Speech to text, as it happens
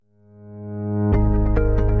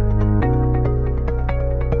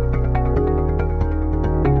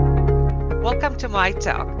My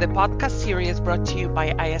Talk, the podcast series brought to you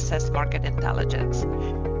by ISS Market Intelligence.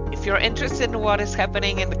 If you're interested in what is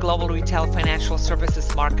happening in the global retail financial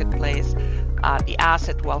services marketplace, the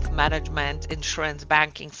asset, wealth management, insurance,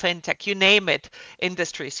 banking, fintech, you name it,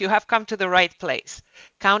 industries, you have come to the right place.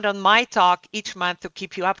 Count on my talk each month to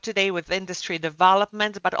keep you up to date with industry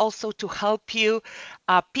developments, but also to help you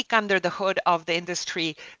peek under the hood of the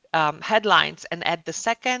industry headlines and add the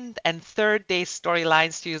second and third day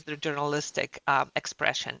storylines, to use the journalistic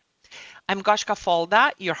expression. I'm Goshka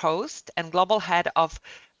Folda, your host and global head of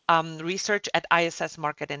research at ISS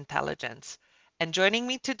Market Intelligence. And joining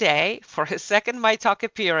me today for his second My Talk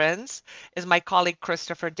appearance is my colleague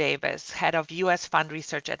Christopher Davis, head of US Fund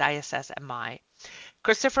Research at ISS MI.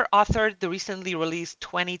 Christopher authored the recently released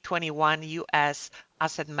 2021 US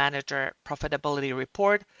Asset Manager Profitability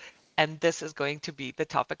Report, and this is going to be the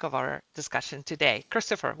topic of our discussion today.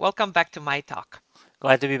 Christopher, welcome back to My Talk.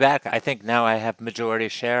 Glad to be back. I think now I have majority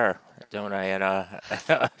share, don't I?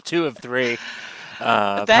 And two of three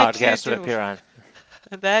That you podcasts to do. appear on.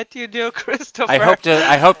 That you do, I Christopher. hope to.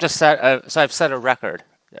 I hope to set. So I've set a record,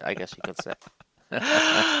 I guess you could say.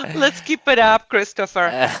 Let's keep it up, Christopher.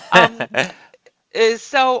 I've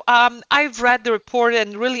read the report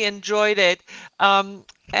and really enjoyed it. And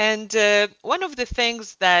one of the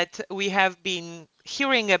things that we have been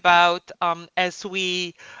hearing about as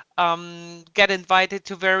we get invited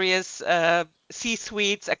to various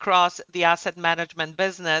C-suites across the asset management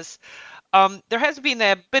business, there has been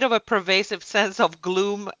a bit of a pervasive sense of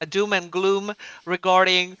gloom, doom and gloom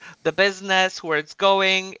regarding the business, where it's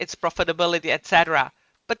going, its profitability, etc.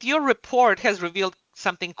 But your report has revealed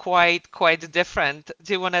something quite different.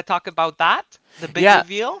 Do you want to talk about that? The big Yeah,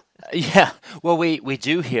 reveal? yeah. Well, we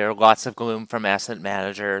do hear lots of gloom from asset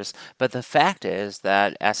managers, but the fact is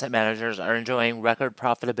that asset managers are enjoying record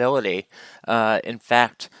profitability. In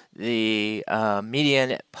fact, the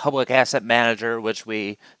median public asset manager, which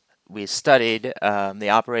we studied the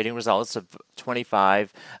operating results of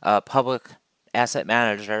 25 public asset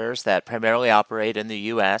managers that primarily operate in the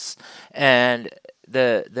U.S., and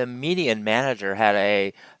the median manager had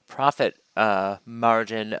a profit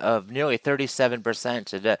margin of nearly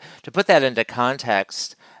 37%. To put that into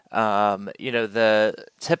context, the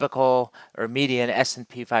typical or median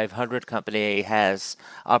S&P 500 company has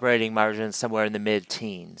operating margins somewhere in the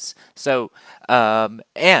mid-teens. So,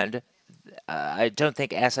 and I don't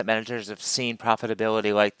think asset managers have seen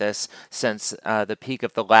profitability like this since the peak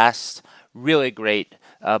of the last really great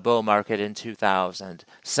bull market in 2000.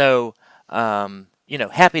 So,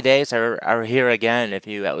 happy days are here again if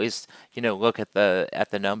you at least look at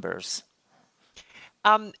the numbers.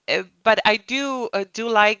 But I do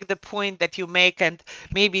like the point that you make, and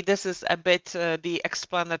maybe this is a bit the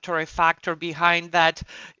explanatory factor behind that,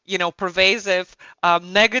 pervasive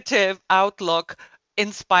negative outlook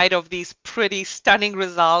in spite of these pretty stunning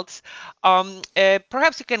results.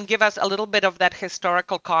 Perhaps you can give us a little bit of that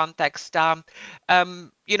historical context.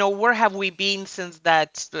 Where have we been since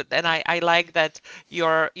that? And I like that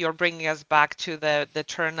you're bringing us back to the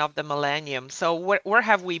turn of the millennium. So where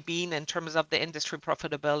have we been in terms of the industry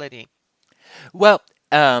profitability? Well,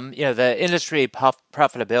 the industry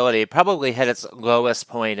profitability probably hit its lowest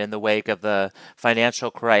point in the wake of the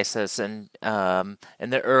financial crisis and in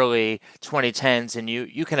the early 2010s, and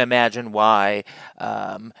you can imagine why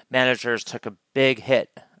managers took a big hit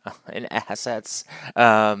in assets,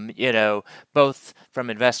 both from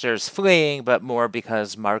investors fleeing, but more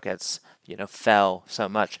because markets, fell so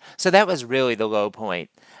much. So that was really the low point.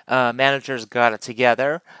 Managers got it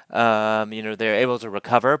together. They're able to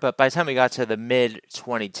recover, but by the time we got to the mid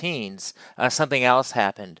 20 teens, something else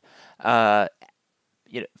happened. Uh,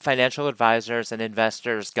 Financial advisors and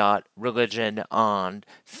investors got religion on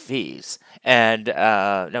fees. And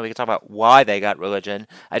now we can talk about why they got religion.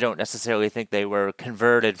 I don't necessarily think they were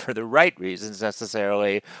converted for the right reasons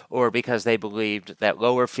necessarily, or because they believed that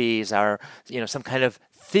lower fees are, some kind of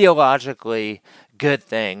theologically good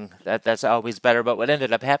thing that's always better. But what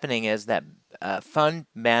ended up happening is that fund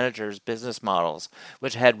managers' business models,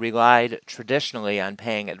 which had relied traditionally on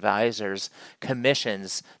paying advisors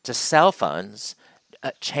commissions to sell funds,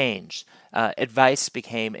 changed. Advice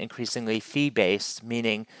became increasingly fee-based,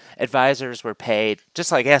 meaning advisors were paid,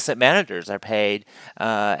 just like asset managers are paid,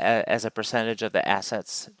 as a percentage of the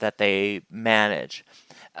assets that they manage.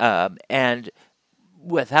 And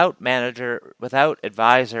without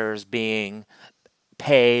advisors being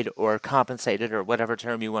paid or compensated or whatever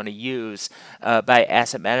term you want to use by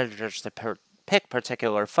asset managers to pick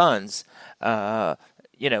particular funds,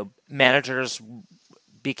 managers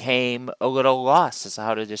became a little lost as to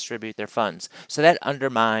how to distribute their funds. So that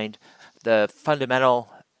undermined the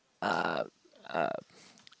fundamental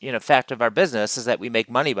fact of our business is that we make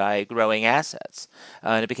money by growing assets,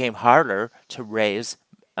 and it became harder to raise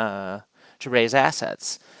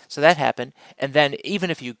assets. So that happened, and then even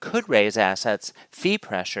if you could raise assets, fee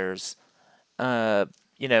pressures, uh,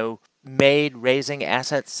 made raising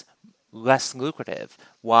assets less lucrative.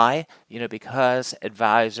 Why? Because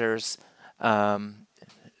advisors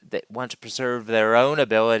that want to preserve their own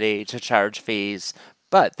ability to charge fees,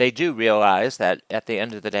 but they do realize that at the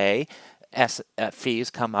end of the day, fees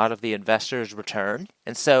come out of the investor's return.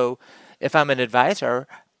 And so if I'm an advisor,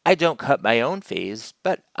 I don't cut my own fees,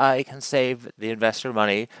 but I can save the investor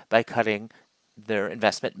money by cutting their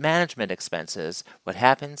investment management expenses. What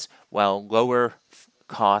happens? Well, lower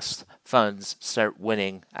cost funds start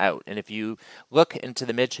winning out. And if you look into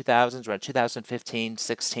the mid 2000s, around 2015,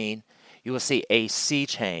 16, you will see a sea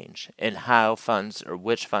change in how funds or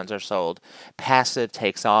which funds are sold. Passive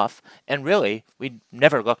takes off, and really, we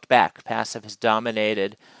never looked back. Passive has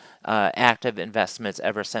dominated active investments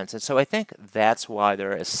ever since. And so I think that's why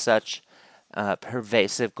there is such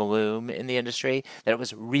pervasive gloom in the industry, that it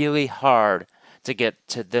was really hard to get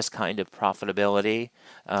to this kind of profitability.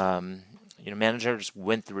 Managers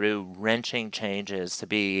went through wrenching changes to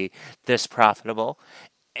be this profitable,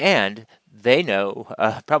 and they know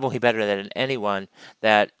probably better than anyone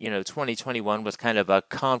that 2021 was kind of a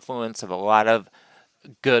confluence of a lot of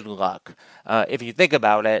good luck. If you think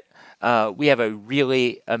about it, we have a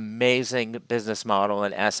really amazing business model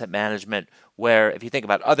in asset management where, if you think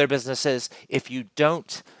about other businesses, if you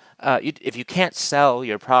can't sell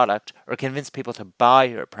your product or convince people to buy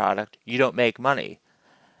your product, you don't make money.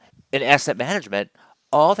 In asset management,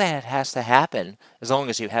 all that has to happen, as long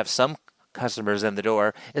as you have some customers in the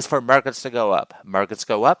door, is for markets to go up. Markets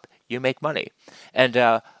go up, you make money.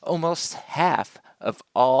 And almost half of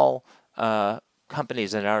all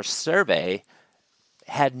companies in our survey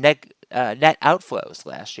had net outflows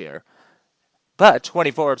last year. But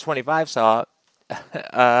 24 or 25 saw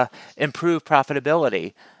improved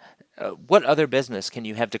profitability. What other business can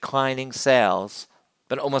you have declining sales,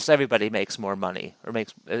 but almost everybody makes more money or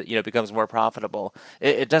becomes more profitable?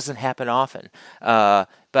 It doesn't happen often.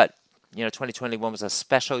 But 2021 was a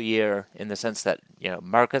special year in the sense that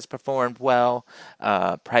markets performed well,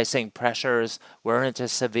 pricing pressures weren't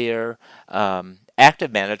as severe.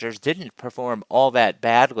 Active managers didn't perform all that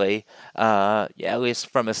badly, at least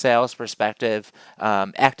from a sales perspective.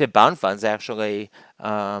 Active bond funds actually,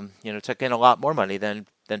 took in a lot more money than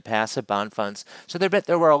passive bond funds. So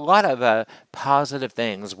there were a lot of positive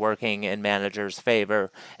things working in managers'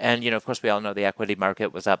 favor. And, of course, we all know the equity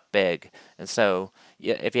market was up big. And so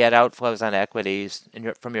if you had outflows on equities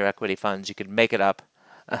from your equity funds, you could make it up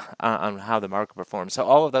on how the market performed. So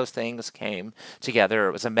all of those things came together.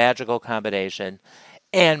 It was a magical combination.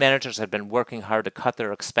 And managers had been working hard to cut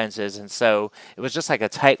their expenses. And so it was just like a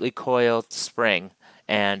tightly coiled spring.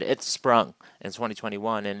 And it sprung in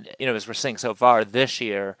 2021. And, as we're seeing so far this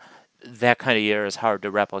year, that kind of year is hard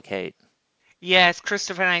to replicate. Yes,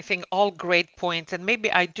 Christopher, and I think all great points. And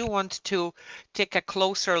maybe I do want to take a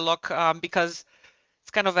closer look because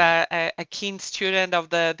it's kind of a keen student of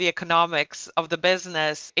the economics of the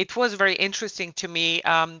business. It was very interesting to me.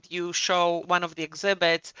 You show one of the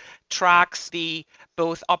exhibits tracks the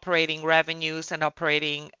both operating revenues and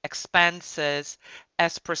operating expenses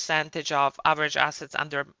as percentage of average assets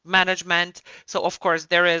under management. So of course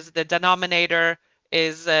there is the denominator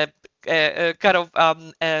is kind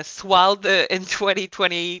of swelled in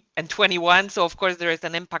 2020 and 21. So of course there is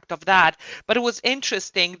an impact of that. But it was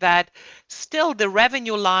interesting that still the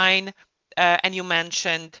revenue line, and you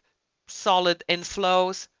mentioned solid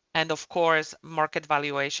inflows and of course market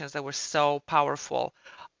valuations that were so powerful,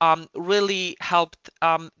 really helped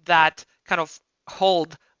that kind of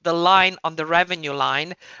hold the line on the revenue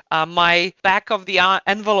line. My back of the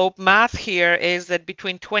envelope math here is that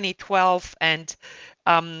between 2012 and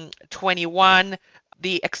 21,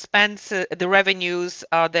 the expense, the revenues,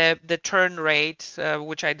 the turn rate,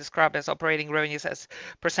 which I describe as operating revenues as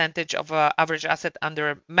percentage of average asset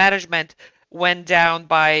under management, went down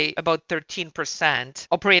by about 13%,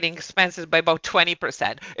 operating expenses by about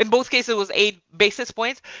 20%. In both cases, it was 8 basis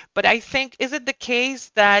points. But I think, is it the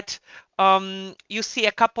case that you see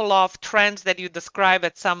a couple of trends that you describe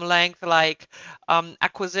at some length, like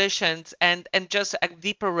acquisitions and just a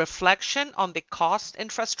deeper reflection on the cost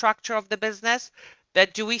infrastructure of the business?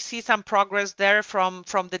 That do we see some progress there from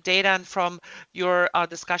the data and from your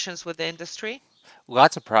discussions with the industry?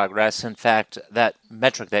 Lots of progress. In fact, that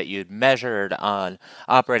metric that you'd measured on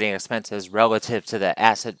operating expenses relative to the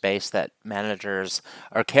asset base that managers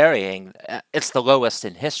are carrying, it's the lowest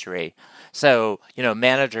in history. So,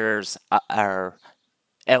 managers are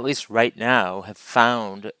at least right now, have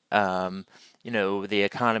found the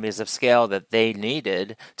economies of scale that they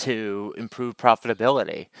needed to improve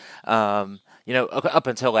profitability. Up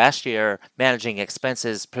until last year, managing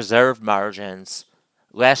expenses preserved margins.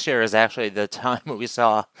 Last year is actually the time when we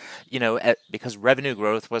saw, because revenue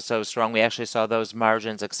growth was so strong, we actually saw those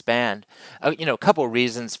margins expand. A couple of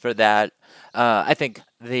reasons for that. I think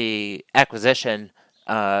the acquisition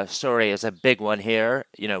story is a big one here.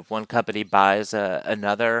 If one company buys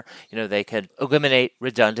another, they could eliminate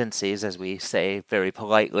redundancies, as we say very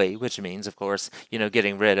politely, which means, of course,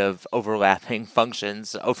 getting rid of overlapping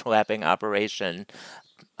functions, overlapping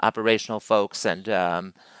operational folks,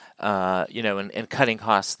 and cutting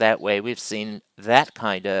costs that way. We've seen that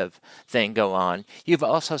kind of thing go on. You've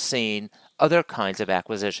also seen other kinds of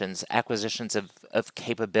acquisitions of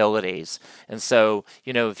capabilities. And so,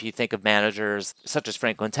 if you think of managers such as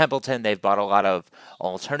Franklin Templeton, they've bought a lot of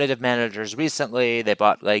alternative managers recently. They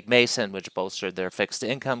bought Legg Mason, which bolstered their fixed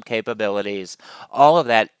income capabilities. All of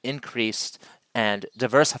that increased and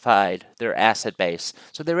diversified their asset base.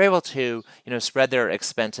 So they were able to, spread their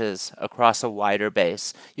expenses across a wider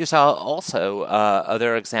base. You saw also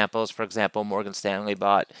other examples. For example, Morgan Stanley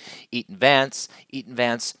bought Eaton Vance. Eaton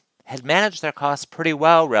Vance had managed their costs pretty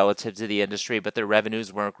well relative to the industry, but their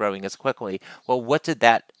revenues weren't growing as quickly. Well, what did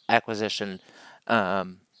that acquisition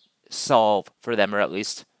solve for them, or at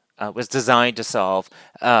least was designed to solve?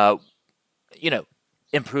 You know,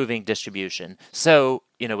 Improving distribution. So,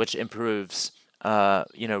 which improves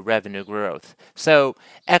revenue growth. So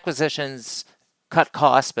acquisitions cut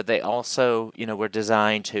costs, but they also, were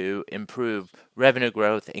designed to improve revenue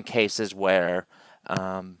growth in cases where,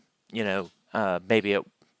 maybe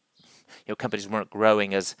companies weren't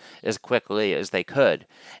growing as quickly as they could.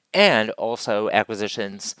 And also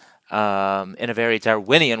acquisitions, in a very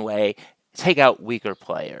Darwinian way, take out weaker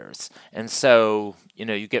players. And so,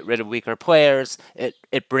 you get rid of weaker players,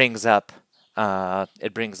 it brings up the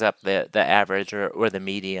average or the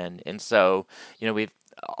median. And so, we've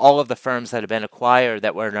all of the firms that have been acquired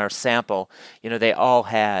that were in our sample, they all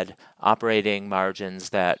had operating margins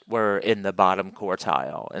that were in the bottom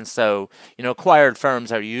quartile. And so, acquired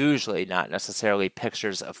firms are usually not necessarily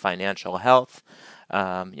pictures of financial health,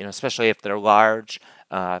 especially if they're large.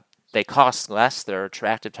 They cost less, they're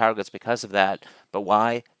attractive targets because of that. But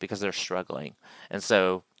why? Because they're struggling. And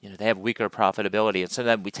so, they have weaker profitability. And so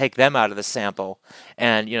then we take them out of the sample.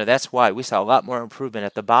 And, that's why we saw a lot more improvement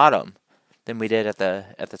at the bottom than we did at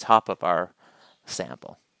the top of our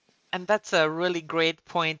sample. And that's a really great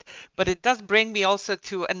point. But it does bring me also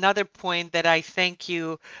to another point that I think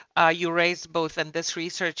you raised both in this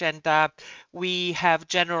research and we have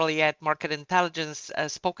generally at Market Intelligence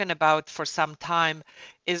spoken about for some time,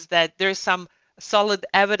 is that there's some solid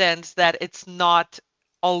evidence that it's not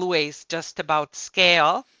always just about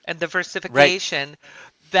scale and Right. diversification,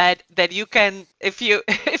 that you can, if you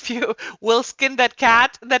if you will skin that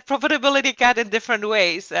profitability cat in different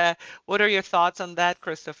ways. What are your thoughts on that,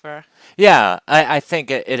 Christopher? Yeah, I think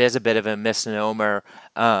it is a bit of a misnomer.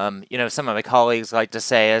 Some of my colleagues like to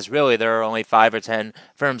say is really there are only 5 or 10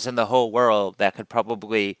 firms in the whole world that could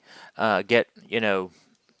probably get, to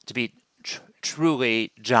be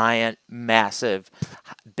truly giant, massive,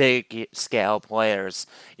 big scale players.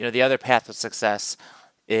 The other path to success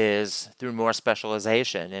is through more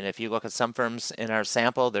specialization. And if you look at some firms in our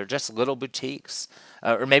sample, they're just little boutiques,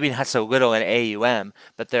 or maybe not so little in AUM,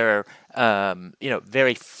 but they're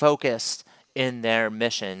very focused in their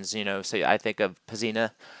missions. So I think of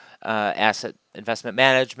Pazina Asset Investment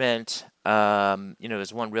Management.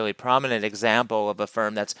 Is one really prominent example of a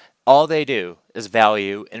firm that's all they do is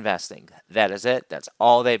value investing. That is it. That's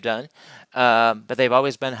all they've done. But they've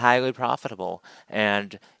always been highly profitable,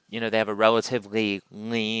 and they have a relatively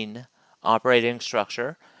lean operating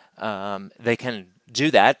structure. They can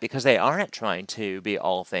do that because they aren't trying to be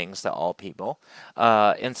all things to all people.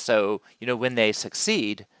 And so, when they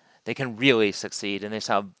succeed, they can really succeed, and they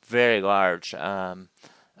saw very large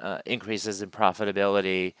increases in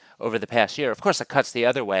profitability over the past year. Of course, it cuts the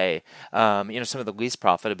other way. Some of the least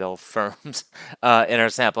profitable firms in our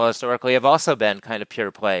sample historically have also been kind of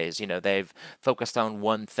pure plays. They've focused on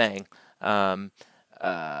one thing. So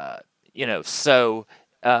I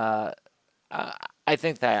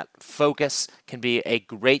think that focus can be a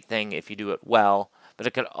great thing if you do it well, but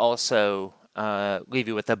it could also leave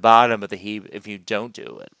you at the bottom of the heap if you don't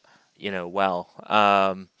do it, well.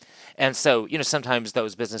 And so, sometimes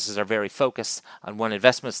those businesses are very focused on one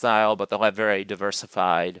investment style, but they'll have very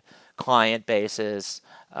diversified client bases,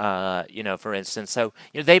 for instance. So,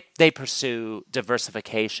 they pursue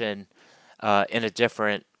diversification in a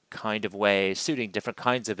different kind of way, suiting different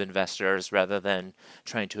kinds of investors rather than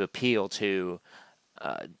trying to appeal to,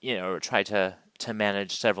 or try to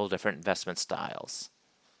manage several different investment styles.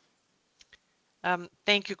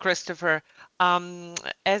 Thank you, Christopher. Um,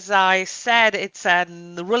 as I said, it's a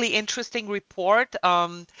really interesting report.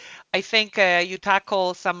 I think you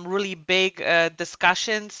tackle some really big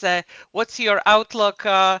discussions. What's your outlook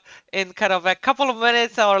in kind of a couple of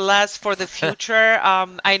minutes or less for the future?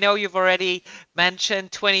 I know you've already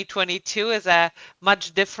mentioned 2022 is a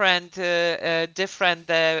much different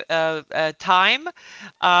time.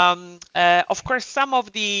 Of course, some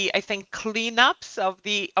of the, I think, cleanups of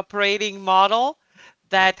the operating model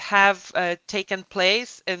that have taken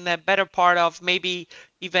place in the better part of maybe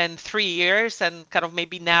even 3 years and kind of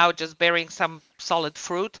maybe now just bearing some solid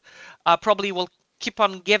fruit, probably will keep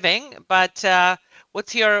on giving. But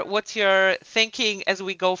what's your thinking as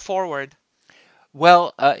we go forward?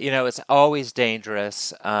 Well, it's always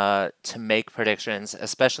dangerous to make predictions,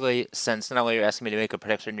 especially since not only you're asking me to make a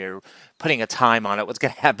prediction, you're putting a time on it, what's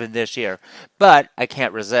going to happen this year. But I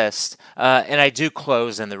can't resist. And I do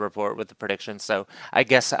close in the report with the prediction, so I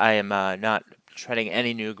guess I am not treading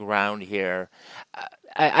any new ground here.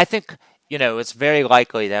 I think, it's very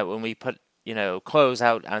likely that when we close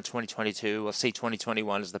out on 2022, we'll see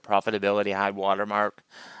 2021 as the profitability high watermark.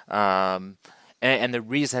 Um, and the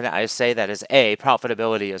reason I say that is A,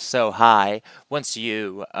 profitability is so high. Once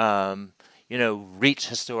reach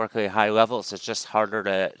historically high levels, it's just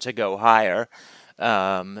harder to go higher.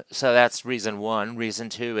 So that's reason one. Reason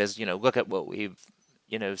two is, look at what we've,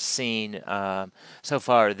 seen so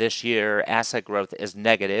far this year. Asset growth is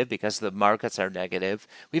negative because the markets are negative.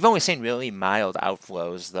 We've only seen really mild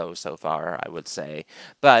outflows, though, so far, I would say.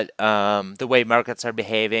 But the way markets are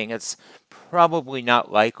behaving, it's probably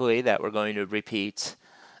not likely that we're going to repeat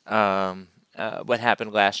what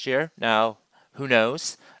happened last year. Now, who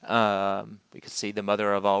knows? We could see the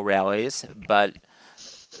mother of all rallies, but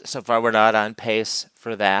so far we're not on pace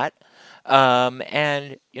for that.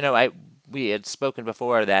 And we had spoken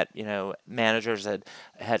before that managers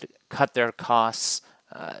had cut their costs,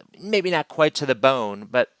 maybe not quite to the bone,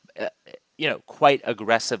 but quite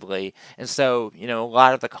aggressively. And so a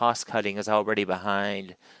lot of the cost cutting is already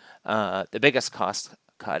behind. The biggest cost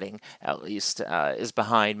cutting, at least, is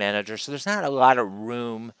behind managers. So there's not a lot of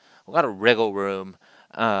room, a lot of wriggle room,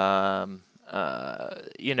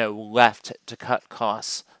 left to cut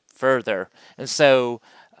costs further. And so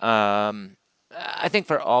I think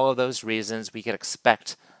for all of those reasons, we could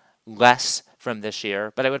expect less from this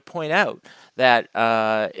year. But I would point out that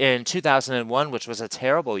in 2001, which was a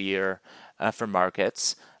terrible year for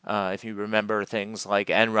markets, if you remember things like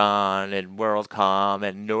Enron and WorldCom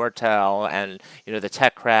and Nortel and the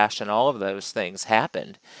tech crash and all of those things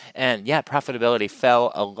happened, and yeah, profitability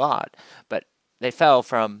fell a lot, but they fell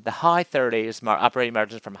from the high 30s operating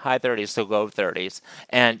margins from high 30s to low 30s,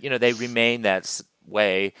 and they remain that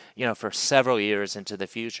way for several years into the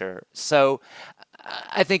future. So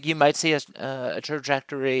I think you might see a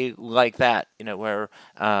trajectory like that, where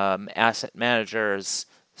asset managers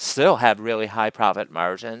still have really high profit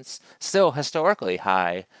margins, still historically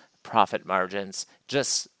high profit margins,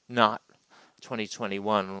 just not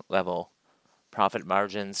 2021 level profit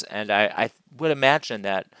margins. And I would imagine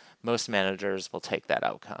that most managers will take that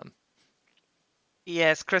outcome.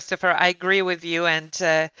 Yes, Christopher, I agree with you, and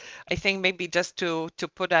I think maybe just to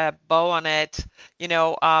put a bow on it,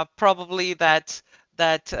 probably that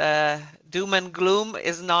doom and gloom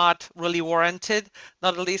is not really warranted,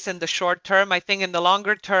 not at least in the short term. I think in the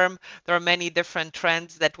longer term, there are many different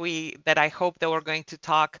trends that I hope that we're going to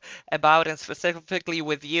talk about, and specifically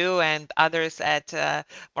with you and others at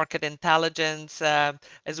Market Intelligence,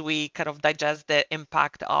 as we kind of digest the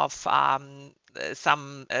impact of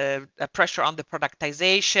some pressure on the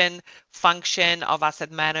productization function of asset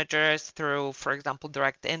managers through, for example,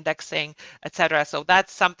 direct indexing, etc. So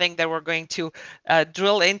that's something that we're going to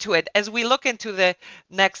drill into it. As we look into the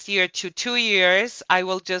next year to 2 years, I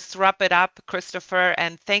will just wrap it up, Christopher,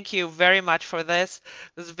 and thank you very much for this.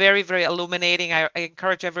 This is very, very illuminating. I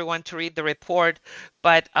encourage everyone to read the report.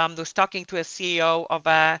 But I was talking to a CEO of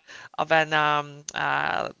a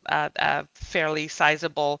fairly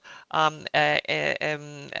sizable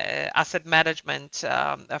asset management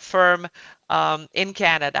firm in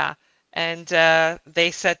Canada. And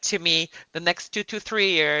they said to me, the next 2 to 3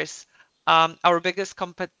 years, our biggest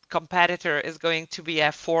competitor is going to be a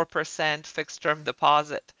 4% fixed term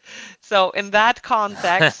deposit. So in that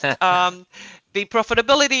context, the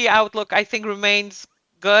profitability outlook, I think, remains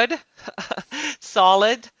good,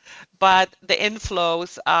 solid, but the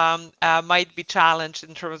inflows might be challenged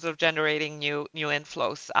in terms of generating new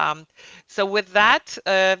inflows. So with that,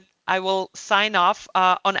 I will sign off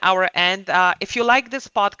on our end. If you like this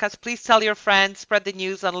podcast, please tell your friends, spread the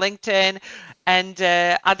news on LinkedIn and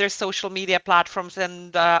other social media platforms,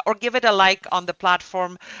 and or give it a like on the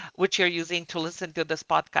platform which you're using to listen to this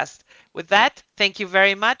podcast. With that, thank you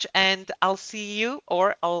very much, and I'll see you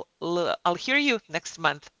or I'll hear you next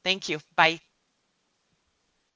month. Thank you. Bye.